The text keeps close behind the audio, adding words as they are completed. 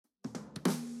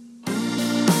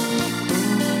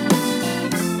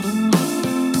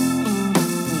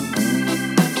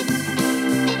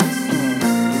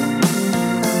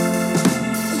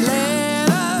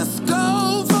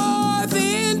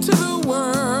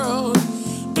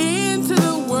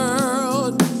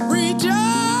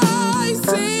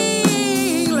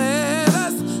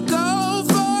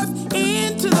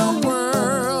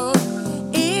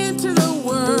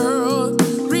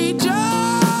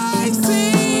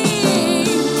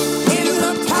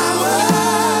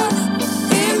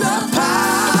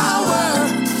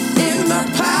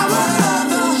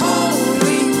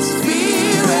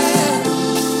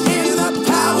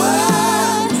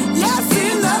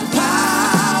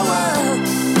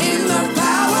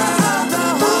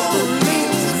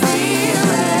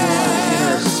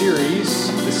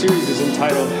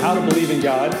entitled How to Believe in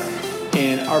God.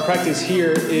 And our practice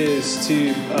here is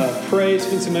to pray,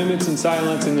 spend some moments in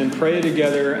silence, and then pray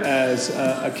together as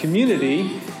a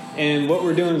community. And what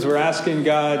we're doing is we're asking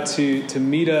God to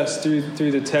meet us through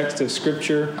the text of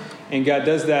Scripture. And God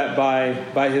does that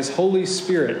by His Holy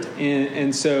Spirit.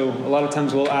 And so a lot of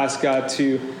times we'll ask God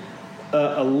to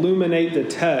illuminate the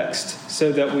text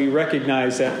so that we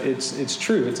recognize that it's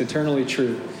true, it's eternally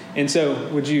true. And so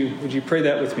would you pray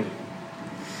that with me?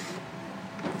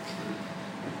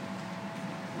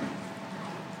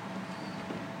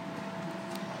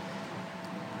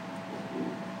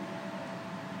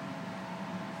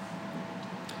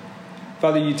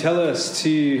 Father, you tell us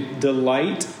to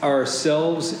delight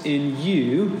ourselves in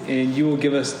you, and you will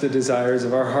give us the desires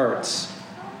of our hearts.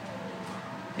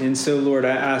 And so, Lord,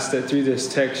 I ask that through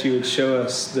this text you would show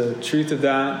us the truth of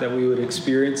that we would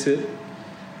experience it,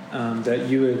 that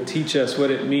you would teach us what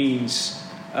it means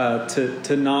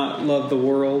to not love the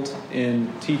world,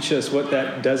 and teach us what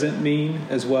that doesn't mean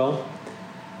as well,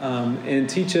 and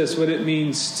teach us what it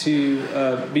means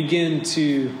to begin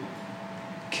to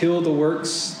kill the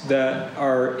works that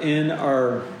are in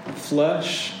our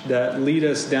flesh that lead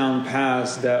us down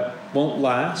paths that won't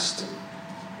last,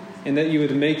 and that you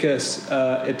would make us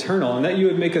eternal, and that you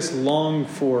would make us long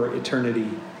for eternity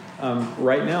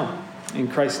right now. In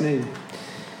Christ's name,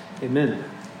 amen.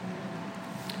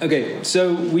 Okay,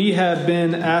 so we have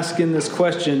been asking this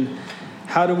question,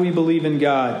 how do we believe in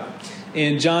God?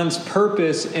 And John's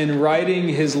purpose in writing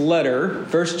his letter,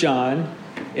 1 John,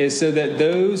 is so that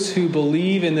those who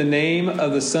believe in the name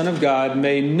of the Son of God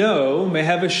may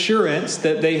have assurance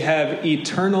that they have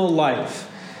eternal life.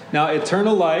 Now,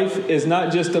 eternal life is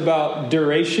not just about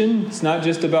duration. It's not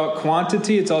just about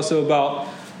quantity. It's also about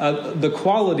the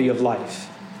quality of life.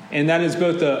 And that is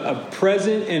both a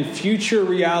present and future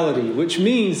reality, which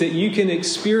means that you can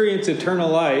experience eternal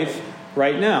life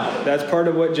right now. That's part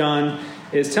of what John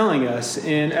is telling us.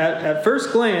 And at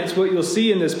first glance, what you'll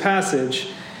see in this passage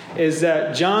is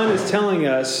that John is telling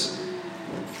us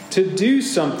to do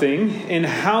something in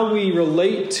how we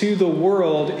relate to the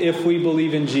world if we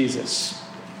believe in Jesus.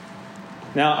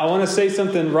 Now, I want to say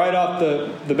something right off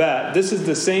the bat. This is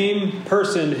the same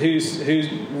person who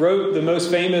wrote the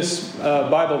most famous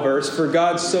Bible verse, "For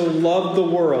God so loved the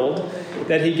world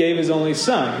that He gave His only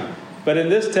Son." But in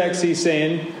this text, he's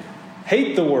saying,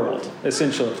 hate the world,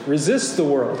 essentially. Resist the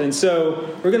world. And so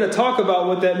we're going to talk about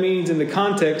what that means in the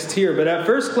context here. But at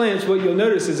first glance, what you'll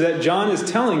notice is that John is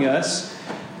telling us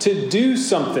to do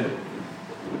something,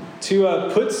 to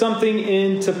put something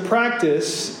into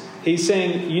practice. He's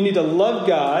saying you need to love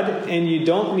God and you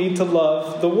don't need to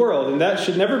love the world. And that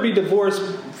should never be divorced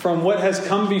from what has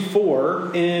come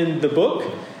before in the book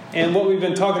and what we've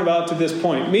been talking about to this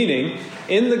point. Meaning,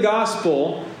 in the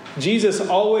gospel, Jesus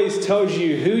always tells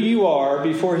you who you are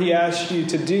before He asks you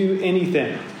to do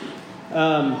anything.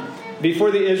 Before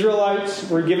the Israelites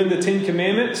were given the Ten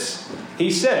Commandments,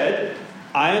 He said,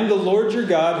 "I am the Lord your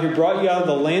God who brought you out of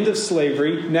the land of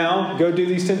slavery. Now go do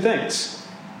these 10 things."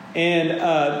 And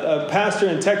a pastor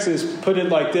in Texas put it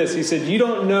like this. He said, "You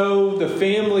don't know the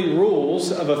family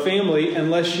rules of a family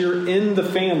unless you're in the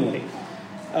family."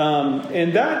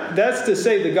 And that's to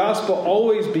say the gospel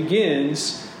always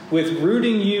begins with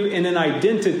rooting you in an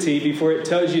identity before it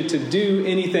tells you to do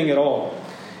anything at all.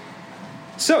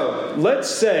 So, let's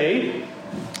say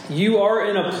you are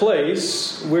in a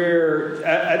place where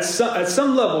at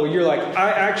some level you're like,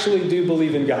 I actually do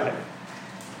believe in God.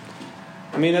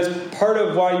 I mean, that's part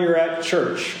of why you're at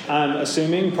church, I'm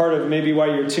assuming. Part of maybe why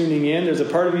you're tuning in. There's a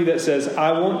part of you that says,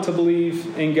 I want to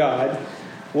believe in God.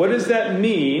 What does that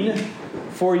mean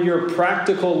for your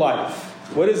practical life?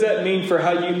 What does that mean for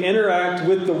how you interact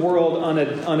with the world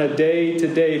on a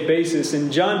day-to-day basis? And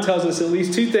John tells us at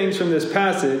least 2 things from this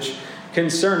passage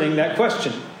concerning that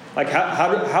question. Like,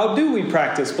 how do we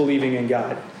practice believing in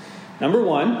God? Number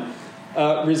 1,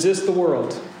 resist the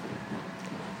world.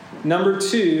 Number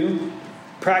 2,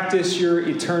 practice your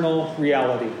eternal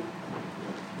reality.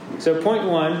 So point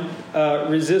 1,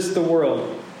 resist the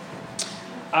world.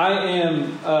 I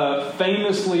am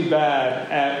famously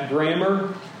bad at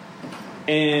grammar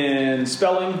and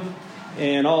spelling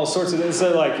and all sorts of things.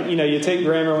 So like, you take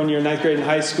grammar when you're in 9th grade in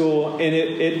high school, and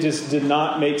it just did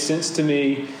not make sense to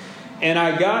me. And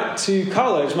I got to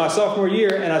college my sophomore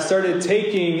year, and I started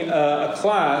taking a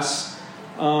class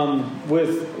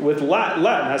with Latin.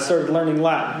 I started learning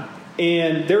Latin.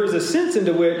 And there was a sense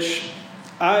into which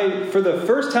for the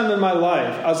first time in my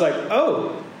life, I was like,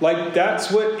 oh, like that's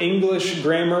what English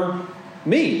grammar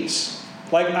means.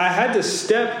 Like, I had to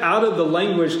step out of the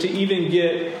language to even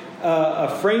get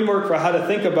a framework for how to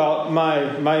think about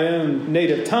my own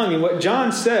native tongue. And what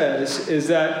John says is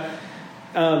that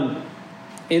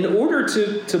in order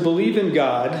to believe in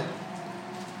God,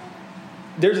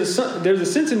 there's a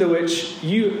sense into which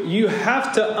you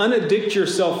have to unaddict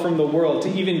yourself from the world to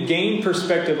even gain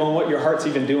perspective on what your heart's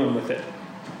even doing with it.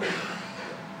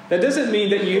 That doesn't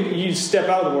mean that you step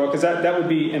out of the world, because that would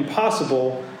be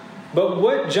impossible. But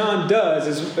what John does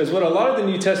is what a lot of the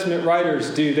New Testament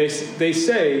writers do. They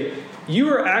say, you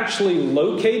are actually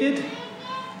located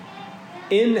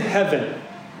in heaven.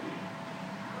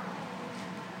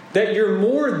 That you're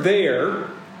more there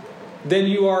than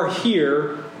you are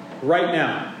here right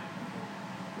now.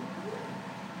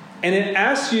 And it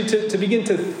asks you to begin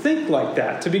to think like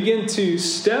that, to begin to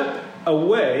step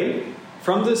away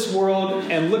from this world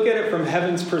and look at it from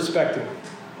heaven's perspective.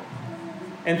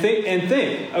 And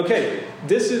think, okay,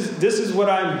 this is what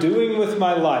I'm doing with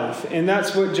my life. And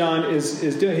that's what John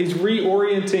is doing. He's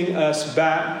reorienting us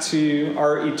back to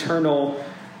our eternal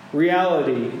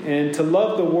reality. And to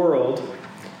love the world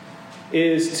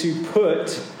is to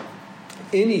put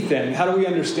anything. How do we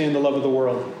understand the love of the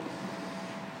world?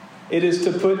 It is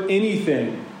to put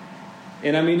anything,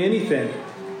 and I mean anything,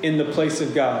 in the place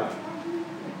of God.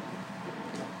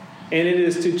 And it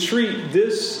is to treat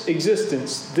this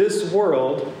existence, this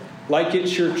world, like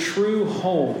it's your true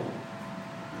home.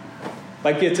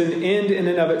 Like it's an end in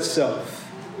and of itself.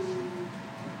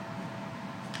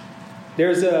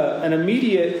 There's an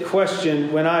immediate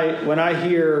question when I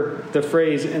hear the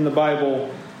phrase in the Bible,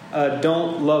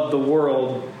 don't love the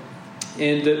world.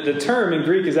 And the term in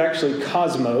Greek is actually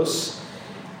cosmos.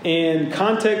 And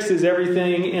context is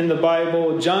everything in the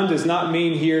Bible. John does not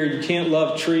mean here you can't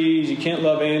love trees, you can't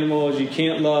love animals, you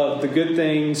can't love the good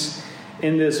things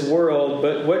in this world.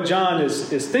 But what John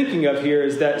is thinking of here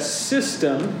is that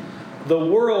system, the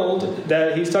world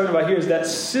that he's talking about here is that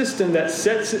system that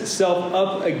sets itself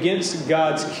up against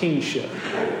God's kingship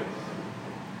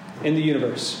in the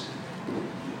universe.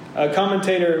 A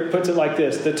commentator puts it like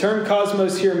this. The term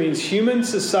cosmos here means human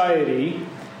society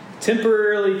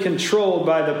temporarily controlled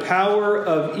by the power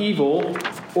of evil,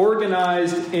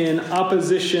 organized in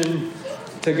opposition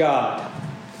to God.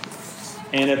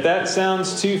 And if that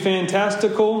sounds too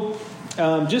fantastical,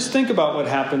 just think about what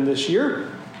happened this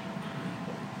year.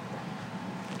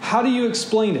 How do you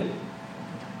explain it?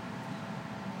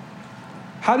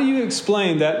 How do you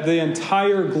explain that the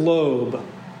entire globe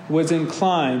was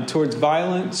inclined towards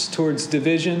violence, towards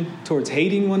division, towards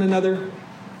hating one another?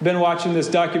 Been watching this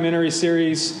documentary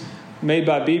series made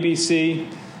by BBC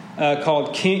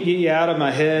called Can't Get You Out of My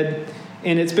Head.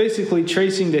 And it's basically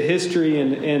tracing the history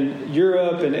in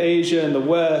Europe and Asia and the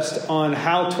West on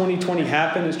how 2020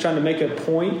 happened. It's trying to make a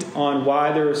point on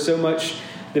why there was so much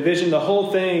division. The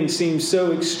whole thing seems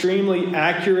so extremely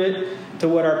accurate to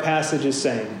what our passage is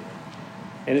saying.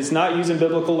 And it's not using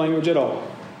biblical language at all.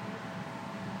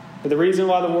 But the reason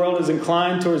why the world is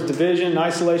inclined towards division,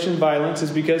 isolation, violence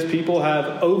is because people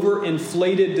have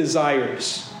overinflated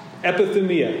desires.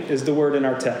 Epithumia is the word in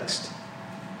our text.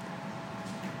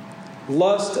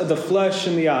 Lust of the flesh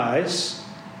and the eyes.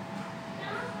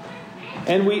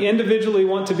 And we individually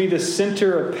want to be the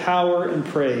center of power and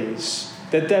praise.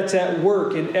 That's at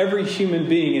work in every human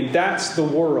being, and that's the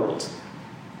world.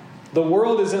 The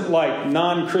world isn't like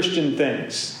non-Christian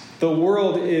things. The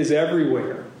world is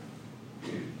everywhere.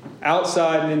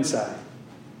 Outside and inside.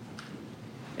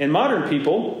 And modern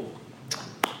people,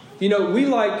 we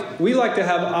like to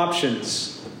have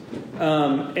options.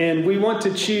 And we want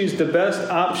to choose the best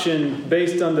option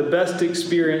based on the best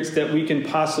experience that we can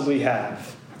possibly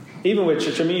have. Even with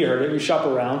church, you heard it, we shop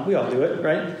around. We all do it,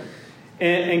 right?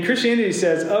 And Christianity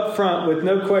says up front, with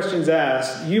no questions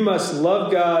asked, you must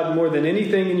love God more than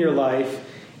anything in your life.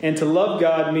 And to love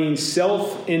God means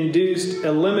self-induced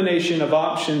elimination of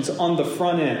options on the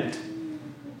front end.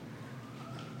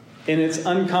 And it's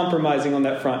uncompromising on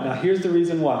that front. Now, here's the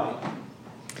reason why.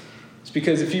 It's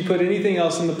because if you put anything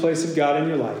else in the place of God in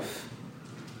your life,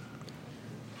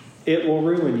 it will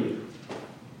ruin you.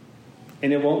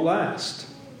 And it won't last.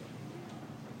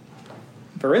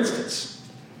 For instance,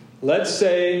 let's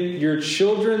say your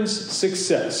children's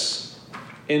success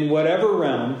in whatever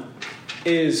realm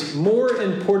is more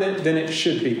important than it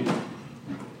should be.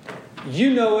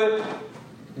 You know it.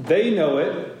 They know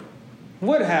it.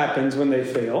 What happens when they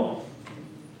fail?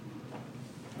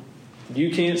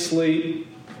 You can't sleep.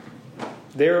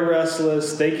 They're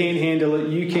restless. They can't handle it.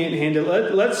 You can't handle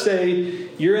it. Let's say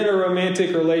you're in a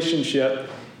romantic relationship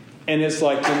and it's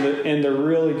like in the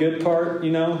really good part,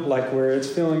 like where it's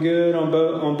feeling good on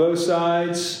both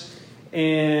sides.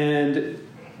 And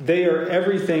they are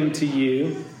everything to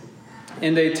you,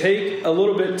 and they take a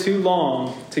little bit too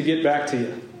long to get back to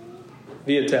you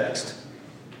via text.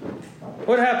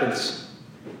 What happens?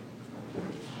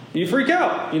 You freak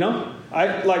out,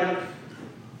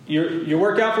 You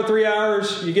work out for 3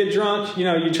 hours, you get drunk,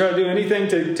 you try to do anything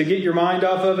to get your mind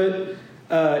off of it.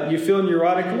 You feel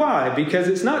neurotic. Why? Because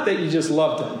it's not that you just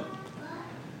loved them.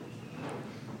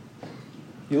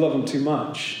 You love them too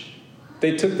much.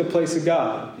 They took the place of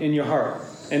God in your heart.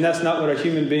 And that's not what a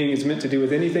human being is meant to do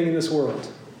with anything in this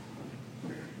world.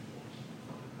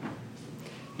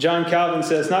 John Calvin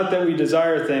says, not that we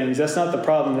desire things, that's not the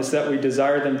problem, it's that we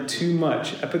desire them too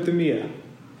much. Epithumia.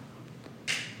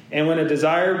 And when a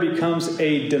desire becomes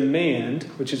a demand,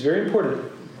 which is very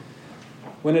important,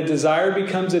 when a desire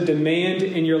becomes a demand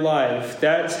in your life,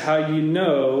 that's how you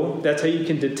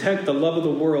can detect the love of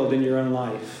the world in your own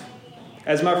life.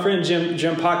 As my friend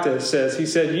Jim Pacta says, he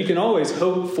said, you can always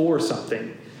hope for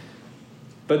something.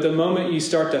 But the moment you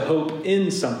start to hope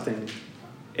in something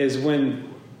is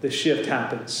when the shift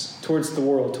happens towards the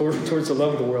world, towards the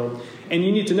love of the world. And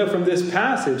you need to know from this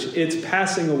passage, it's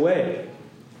passing away.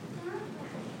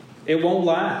 It won't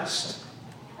last.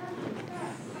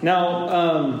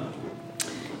 Now,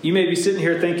 you may be sitting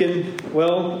here thinking,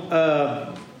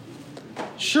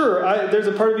 sure, there's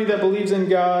a part of me that believes in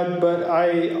God, but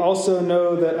I also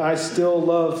know that I still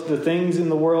love the things in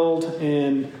the world,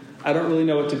 and I don't really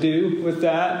know what to do with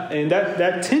that. And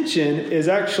that tension is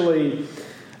actually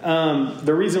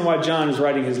the reason why John is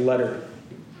writing his letter.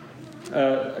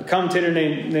 A commentator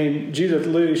named Judith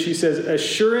Liu, she says,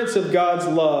 assurance of God's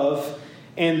love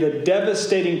and the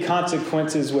devastating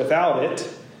consequences without it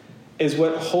is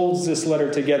what holds this letter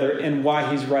together and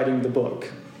why he's writing the book.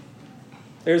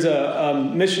 There's a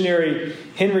missionary,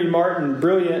 Henry Martin,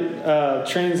 brilliant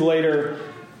translator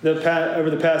over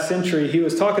the past century. He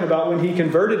was talking about when he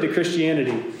converted to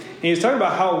Christianity. And he was talking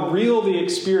about how real the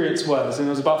experience was. And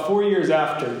it was about 4 years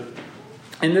after.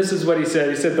 And this is what he said.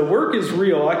 He said, the work is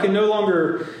real. I can no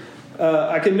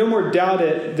more doubt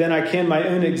it than I can my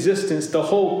own existence. The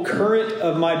whole current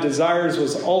of my desires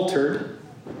was altered.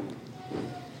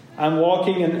 I'm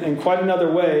walking in quite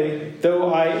another way,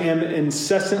 though I am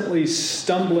incessantly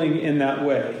stumbling in that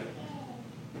way.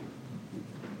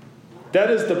 That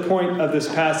is the point of this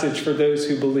passage for those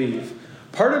who believe.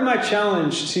 Part of my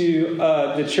challenge to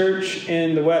the church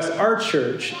in the West, our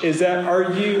church, is that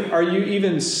are you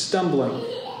even stumbling?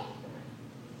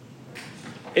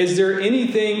 Is there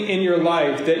anything in your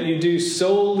life that you do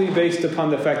solely based upon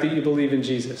the fact that you believe in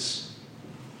Jesus?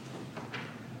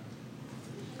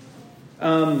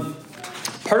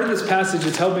 Part of this passage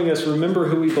is helping us remember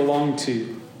who we belong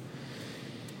to.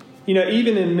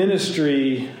 Even in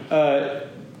ministry,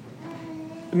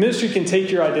 ministry can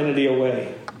take your identity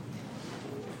away.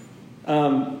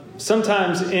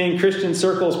 Sometimes in Christian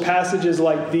circles, passages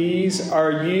like these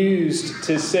are used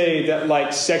to say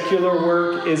that secular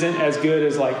work isn't as good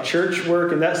as church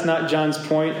work, and that's not John's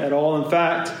point at all. In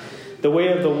fact, the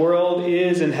way of the world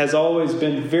is and has always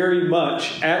been very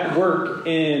much at work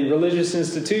in religious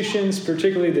institutions,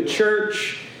 particularly the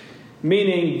church,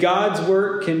 meaning God's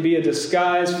work can be a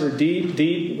disguise for deep,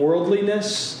 deep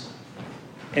worldliness,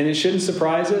 and it shouldn't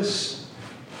surprise us.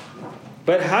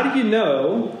 But how do you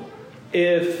know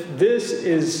if this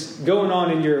is going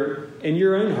on in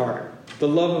your own heart, the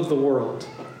love of the world?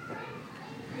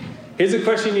 Here's a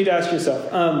question you need to ask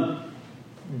yourself.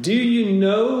 Do you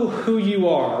know who you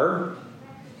are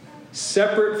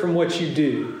separate from what you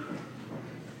do?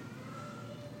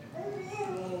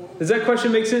 Does that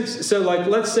question make sense? So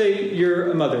let's say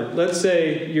you're a mother. Let's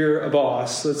say you're a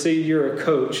boss. Let's say you're a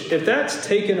coach. If that's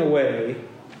taken away,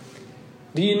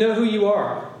 do you know who you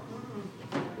are?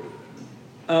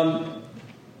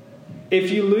 If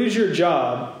you lose your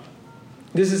job,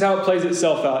 this is how it plays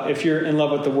itself out if you're in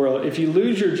love with the world. If you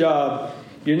lose your job,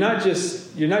 you're not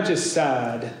just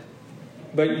sad,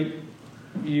 but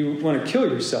you want to kill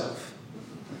yourself.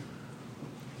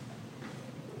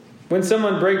 When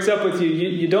someone breaks up with you,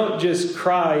 you don't just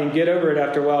cry and get over it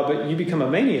after a while, but you become a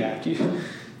maniac.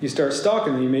 You start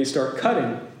stalking them. You may start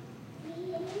cutting.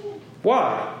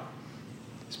 Why?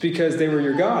 It's because they were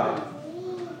your God.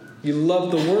 You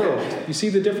love the world. You see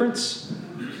the difference?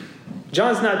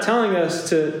 John's not telling us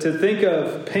to think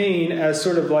of pain as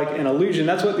sort of an illusion.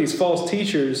 That's what these false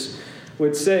teachers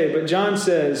would say. But John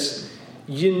says,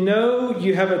 you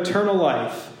have eternal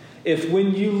life if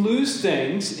when you lose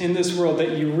things in this world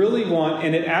that you really want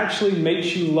and it actually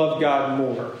makes you love God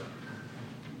more,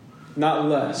 not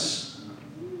less.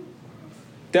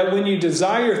 That when you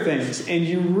desire things and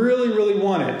you really, really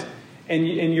want it and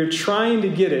you're trying to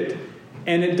get it,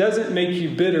 And it doesn't make you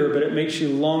bitter, but it makes you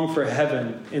long for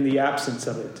heaven in the absence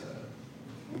of it.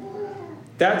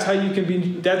 That's how you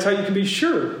can be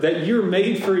sure that you're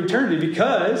made for eternity,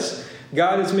 because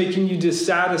God is making you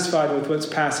dissatisfied with what's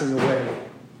passing away.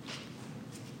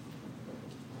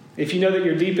 If you know that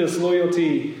your deepest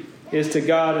loyalty is to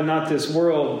God and not this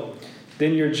world,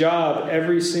 then your job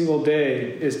every single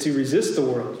day is to resist the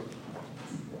world.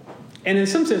 And in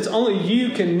some sense, only you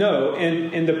can know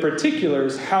in the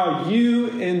particulars how you,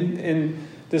 in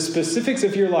the specifics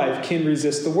of your life, can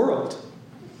resist the world.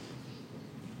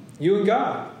 You and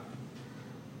God.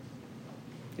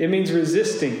 It means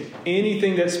resisting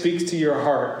anything that speaks to your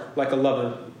heart like a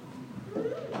lover.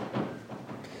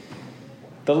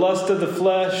 The lust of the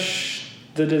flesh,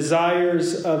 the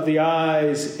desires of the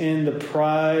eyes, and the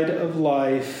pride of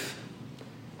life.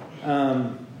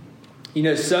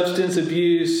 Substance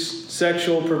abuse,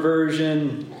 sexual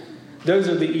perversion, those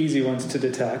are the easy ones to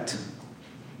detect.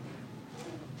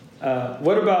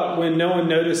 What about when no one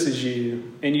notices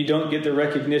you and you don't get the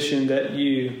recognition that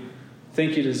you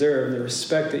think you deserve, the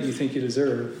respect that you think you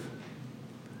deserve?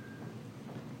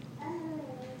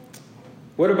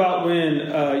 What about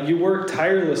when you work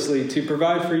tirelessly to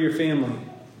provide for your family,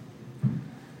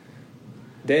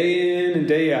 day in and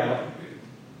day out,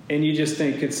 and you just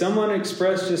think, could someone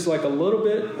express just like a little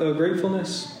bit of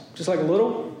gratefulness? Just like a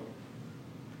little?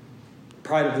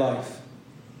 Pride of life.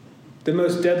 The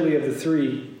most deadly of the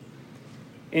three.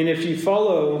 And if you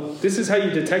follow, this is how you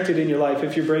detect it in your life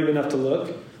if you're brave enough to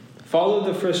look. Follow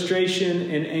the frustration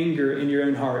and anger in your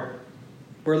own heart,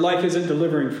 where life isn't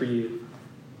delivering for you.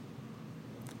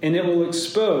 And it will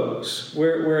expose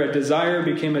where a desire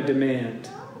became a demand,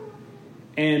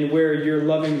 and where you're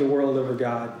loving the world over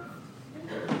God.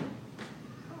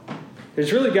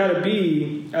 There's really got to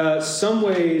be some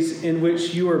ways in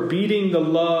which you are beating the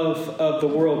love of the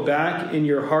world back in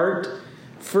your heart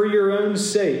for your own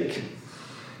sake.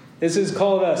 This is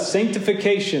called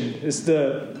sanctification. It's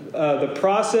the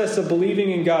process of believing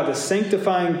in God. The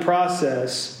sanctifying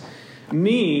process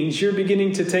means you're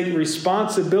beginning to take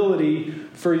responsibility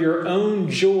for your own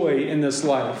joy in this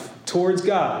life towards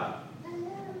God.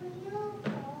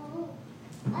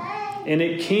 And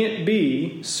it can't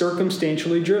be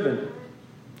circumstantially driven.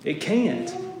 It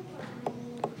can't.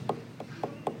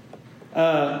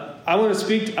 I want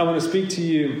to speak to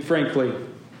you frankly,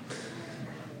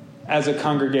 as a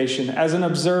congregation, as an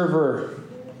observer,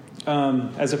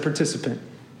 as a participant.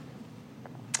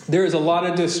 There is a lot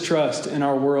of distrust in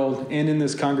our world and in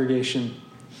this congregation.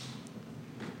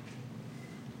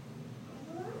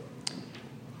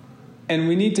 And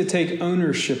we need to take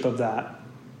ownership of that.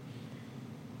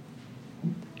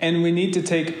 And we need to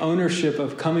take ownership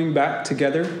of coming back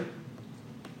together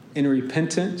in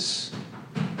repentance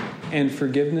and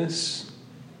forgiveness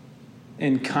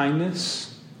and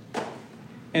kindness,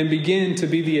 and begin to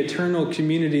be the eternal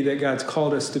community that God's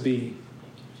called us to be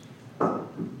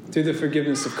through the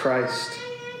forgiveness of Christ.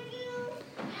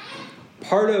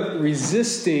 Part of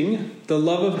resisting the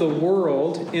love of the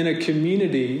world in a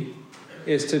community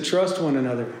is to trust one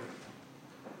another.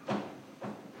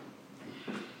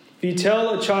 If you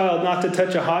tell a child not to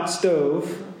touch a hot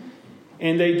stove,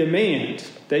 and they demand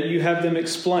that you have them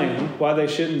explain why they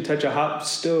shouldn't touch a hot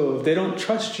stove, they don't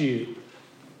trust you.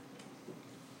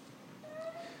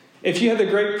 If you had the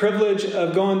great privilege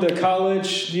of going to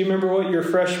college, do you remember what your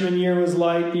freshman year was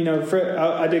like?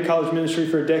 I did college ministry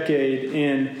for a decade,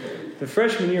 and the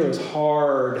freshman year was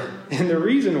hard. And the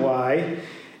reason why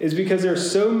is because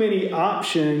there's so many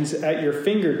options at your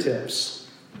fingertips.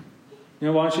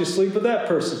 Why don't you sleep with that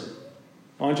person?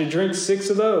 Why don't you drink 6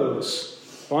 of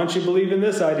those? Why don't you believe in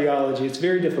this ideology? It's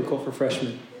very difficult for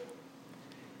freshmen.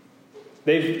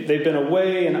 They've been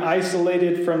away and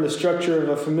isolated from the structure of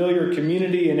a familiar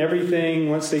community, and everything,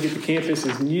 once they get to campus,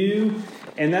 is new.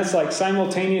 And that's like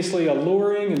simultaneously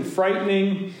alluring and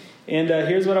frightening. And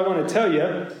here's what I want to tell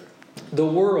you. The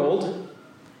world,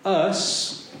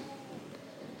 us,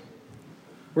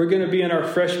 we're going to be in our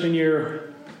freshman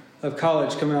year of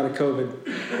college coming out of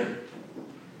COVID.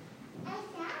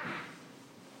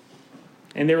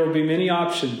 And there will be many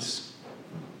options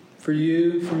for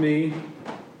you, for me,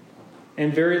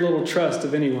 and very little trust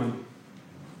of anyone.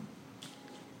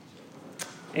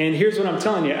 And here's what I'm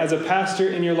telling you. As a pastor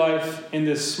in your life, in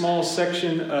this small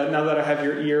section, now that I have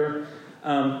your ear,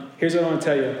 here's what I want to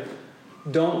tell you.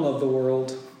 Don't love the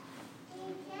world.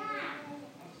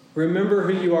 Remember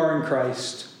who you are in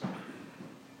Christ.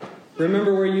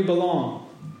 Remember where you belong.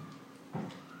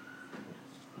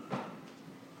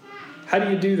 How do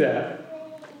you do that?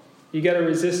 You got to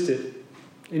resist it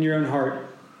in your own heart.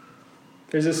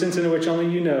 There's a sense in which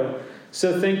only you know.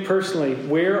 So think personally,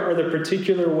 where are the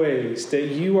particular ways that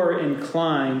you are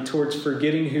inclined towards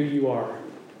forgetting who you are?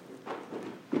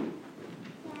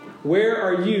 Where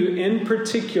are you in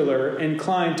particular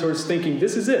inclined towards thinking,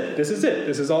 this is it, this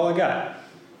is all I got,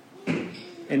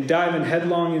 and diving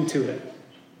headlong into it?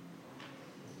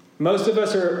 Most of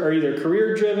us are either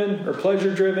career-driven or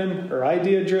pleasure-driven or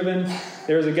idea-driven.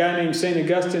 There was a guy named St.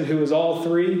 Augustine who was all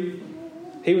three.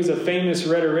 He was a famous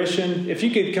rhetorician. If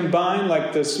you could combine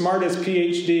like the smartest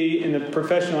PhD and the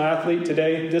professional athlete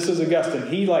today, this is Augustine.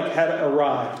 He had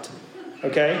arrived,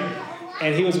 okay?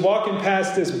 And he was walking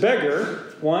past this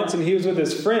beggar once, and he was with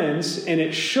his friends, and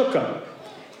it shook him.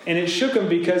 And it shook him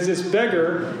because this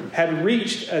beggar had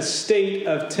reached a state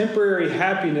of temporary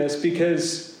happiness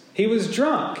because he was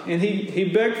drunk. And he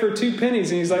begged for 2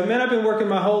 pennies, and he's like, man, I've been working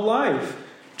my whole life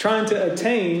trying to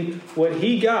attain what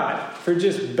he got for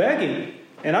just begging.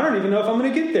 And I don't even know if I'm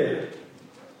going to get there.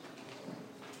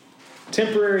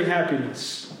 Temporary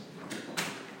happiness.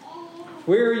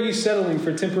 Where are you settling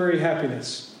for temporary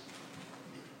happiness?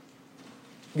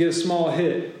 Get a small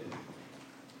hit.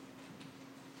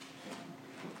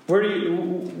 What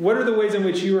are the ways in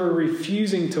which you are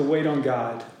refusing to wait on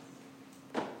God?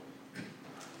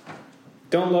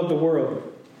 Don't love the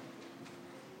world.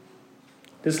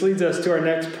 This leads us to our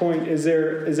next point. Is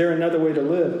there another way to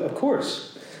live? Of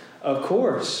course. Of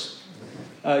course.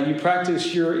 You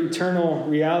practice your eternal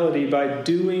reality by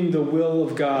doing the will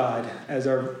of God, as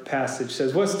our passage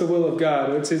says. What's the will of God?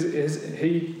 It's his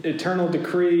eternal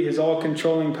decree, his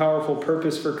all-controlling, powerful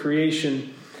purpose for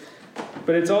creation.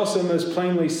 But it's also most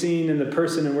plainly seen in the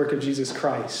person and work of Jesus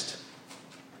Christ,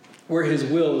 where his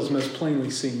will is most plainly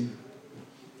seen.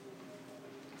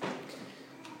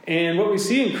 And what we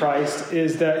see in Christ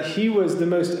is that he was the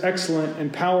most excellent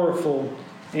and powerful,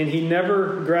 and he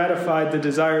never gratified the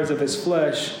desires of his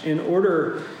flesh in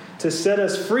order to set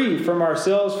us free from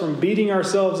ourselves, from beating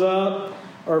ourselves up,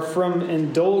 or from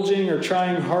indulging or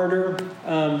trying harder.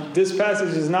 This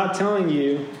passage is not telling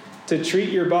you to treat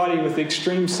your body with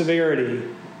extreme severity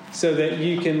so that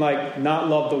you can not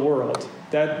love the world.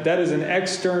 That is an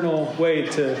external way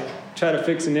to try to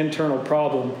fix an internal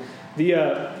problem.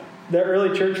 The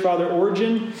early church father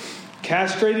Origen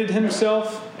castrated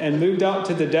himself and moved out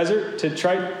to the desert to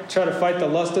try to fight the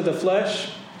lust of the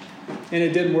flesh, and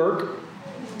it didn't work.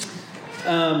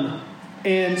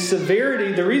 And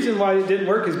severity, the reason why it didn't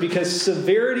work is because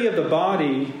severity of the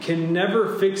body can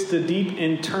never fix the deep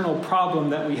internal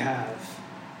problem that we have.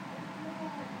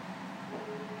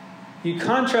 You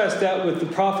contrast that with the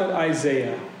prophet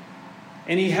Isaiah,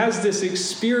 and he has this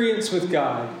experience with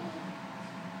God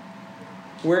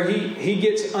where he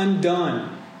gets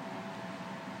undone.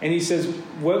 And he says,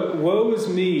 woe is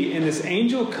me. And this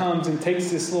angel comes and takes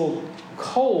this little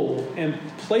coal and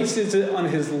places it on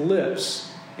his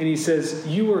lips. And he says,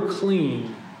 you are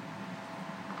clean.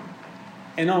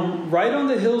 And right on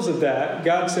the heels of that,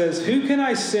 God says, who can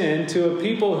I send to a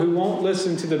people who won't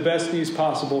listen to the best news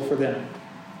possible for them?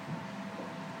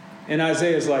 And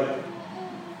Isaiah's like,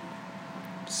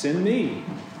 send me.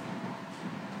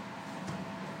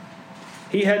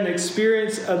 He had an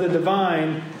experience of the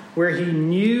divine where he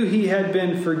knew he had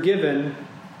been forgiven.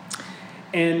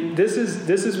 And this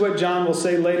is what John will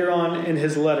say later on in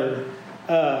his letter.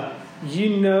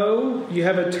 You know you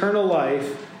have eternal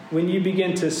life when you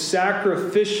begin to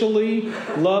sacrificially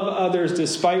love others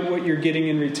despite what you're getting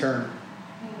in return.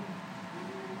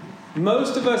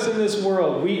 Most of us in this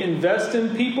world, we invest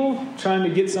in people trying to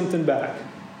get something back.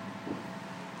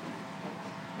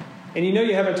 And you know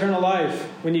you have eternal life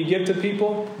when you give to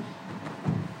people,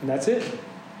 and that's it.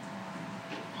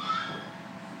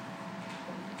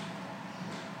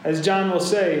 As John will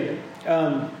say,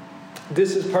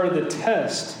 this is part of the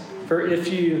test for if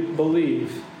you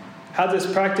believe. How this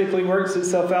practically works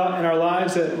itself out in our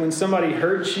lives, that when somebody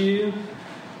hurts you,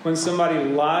 when somebody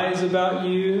lies about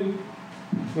you,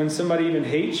 when somebody even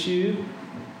hates you,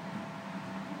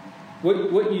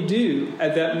 what you do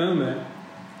at that moment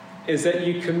is that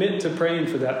you commit to praying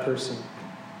for that person.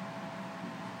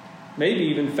 Maybe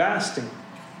even fasting.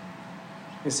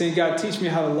 And saying, God, teach me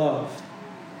how to love.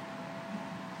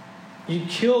 You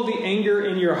kill the anger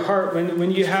in your heart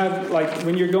when you have,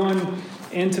 when you're going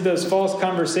into those false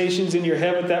conversations in your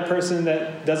head with that person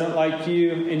that doesn't like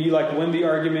you, and you win the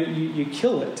argument, you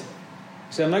kill it.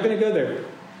 You say, I'm not going to go there.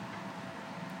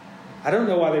 I don't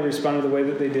know why they responded the way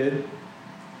that they did,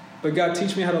 but God,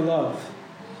 teach me how to love.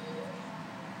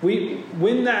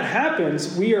 When that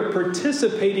happens, we are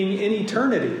participating in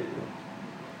eternity.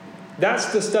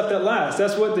 That's the stuff that lasts.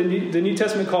 That's what the New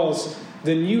Testament calls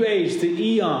the New Age, the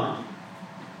eon.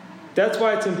 That's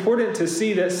why it's important to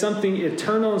see that something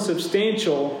eternal and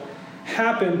substantial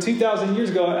happened 2,000 years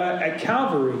ago at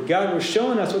Calvary. God was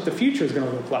showing us what the future is going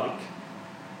to look like.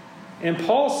 And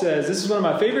Paul says, this is one of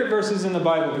my favorite verses in the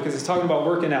Bible because it's talking about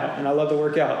working out, and I love to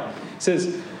work out. It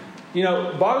says,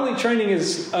 bodily training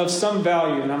is of some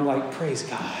value. And I'm like, praise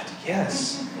God,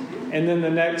 yes. And then the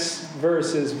next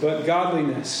verse is, but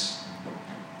godliness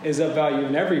is of value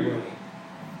in every way,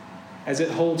 as it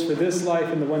holds for this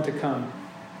life and the one to come.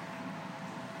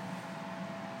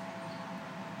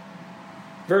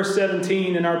 Verse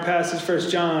 17 in our passage, 1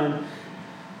 John,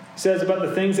 says about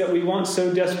the things that we want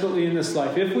so desperately in this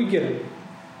life, if we get them.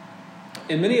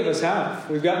 And many of us have.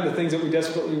 We've gotten the things that we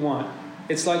desperately want.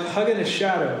 It's like hugging a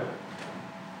shadow.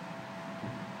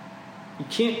 You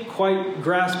can't quite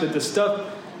grasp it. The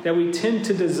stuff that we tend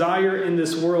to desire in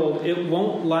this world, it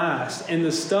won't last. And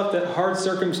the stuff that hard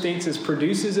circumstances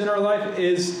produces in our life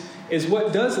is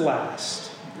what does last.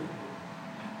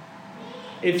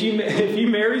 If you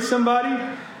marry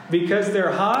somebody because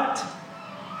they're hot,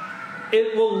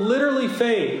 it will literally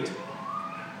fade.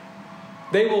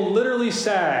 They will literally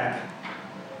sag.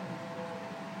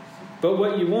 But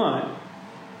what you want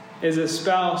is a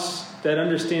spouse that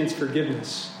understands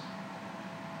forgiveness.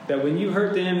 That when you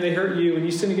hurt them, they hurt you. When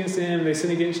you sin against them, they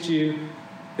sin against you.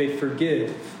 They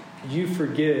forgive. You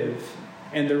forgive.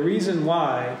 And the reason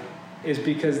why is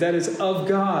because that is of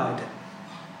God.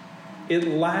 It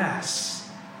lasts.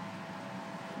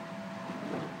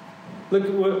 Look,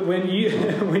 when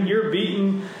you're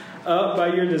beaten up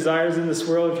by your desires in this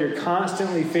world, if you're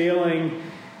constantly failing,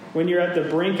 when you're at the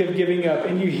brink of giving up,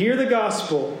 and you hear the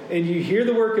gospel, and you hear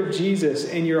the work of Jesus,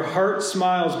 and your heart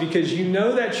smiles because you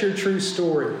know that's your true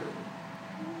story.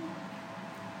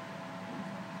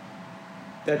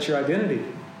 That's your identity.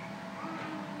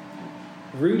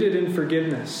 Rooted in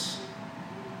forgiveness.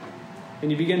 And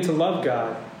you begin to love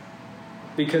God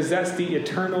because that's the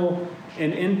eternal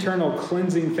and internal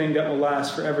cleansing thing that will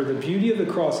last forever. The beauty of the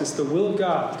cross is the will of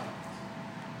God.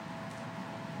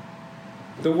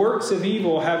 The works of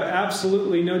evil have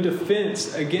absolutely no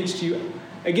defense against you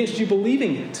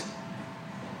believing it.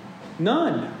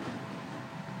 None.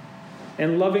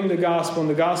 And loving the gospel. And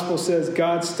the gospel says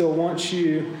God still wants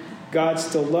you. God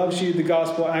still loves you. The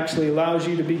gospel actually allows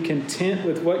you to be content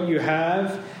with what you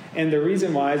have. And the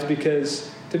reason why is because,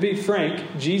 to be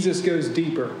frank, Jesus goes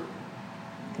deeper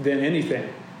than anything.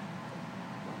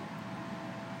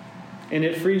 And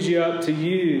it frees you up to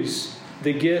use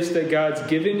the gifts that God's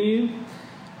given you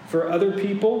for other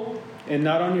people and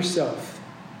not on yourself.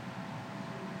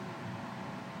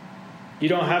 You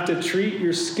don't have to treat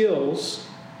your skills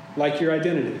like your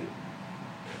identity.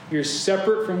 You're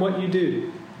separate from what you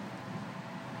do.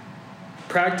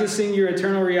 Practicing your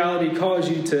eternal reality calls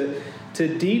you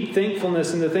to deep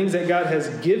thankfulness in the things that God has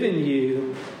given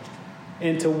you,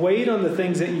 and to wait on the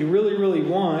things that you really, really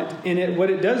want. And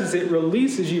what it does is it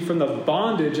releases you from the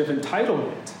bondage of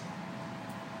entitlement.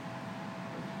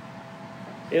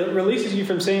 It releases you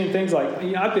from saying things like,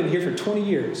 I've been here for 20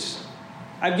 years.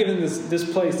 I've given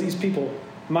this place, these people,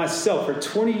 myself for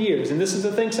 20 years, and this is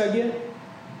the thanks I get?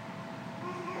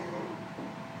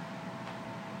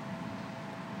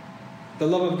 The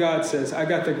love of God says, I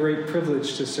got the great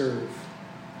privilege to serve.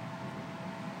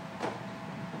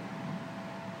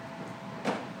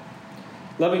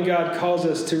 Loving God calls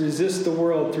us to resist the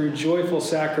world through joyful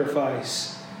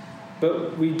sacrifice.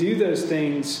 But we do those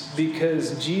things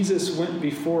because Jesus went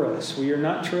before us. We are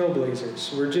not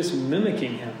trailblazers. We're just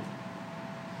mimicking him.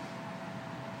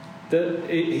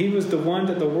 He was the one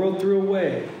that the world threw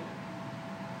away,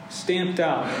 stamped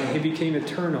out, and he became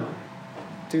eternal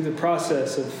through the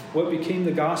process of what became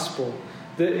the gospel.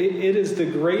 It is the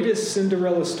greatest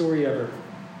Cinderella story ever.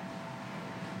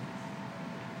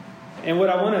 And what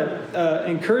I want to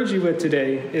encourage you with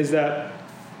today is that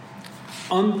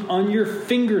on your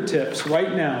fingertips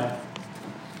right now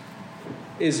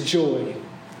is joy.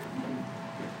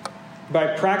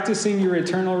 By practicing your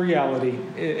eternal reality,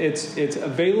 it's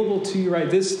available to you, right?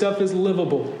 This stuff is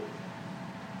livable.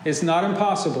 It's not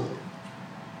impossible.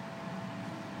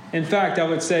 In fact, I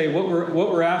would say what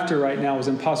we're after right now is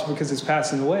impossible because it's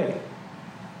passing away.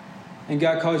 And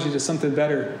God calls you to something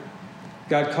better.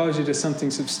 God calls you to something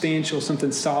substantial,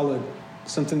 something solid,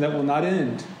 something that will not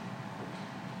end.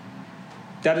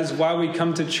 That is why we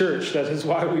come to church. That's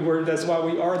why we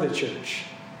are the church,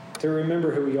 to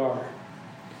remember who we are.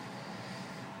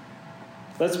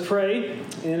 Let's pray,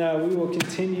 and we will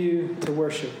continue to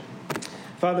worship.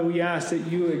 Father, we ask that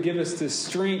you would give us the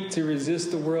strength to resist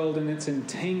the world and its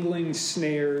entangling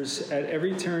snares at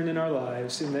every turn in our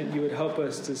lives, and that you would help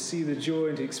us to see the joy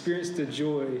and to experience the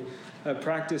joy of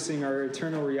practicing our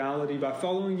eternal reality by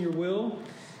following your will,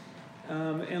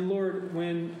 And Lord,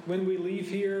 when we leave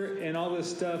here and all this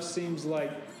stuff seems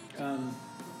like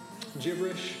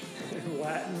gibberish in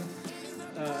Latin,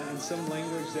 in some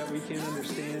language that we can't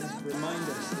understand, remind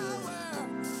us,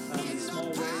 Lord, in small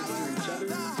ways through each other,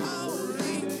 through the Word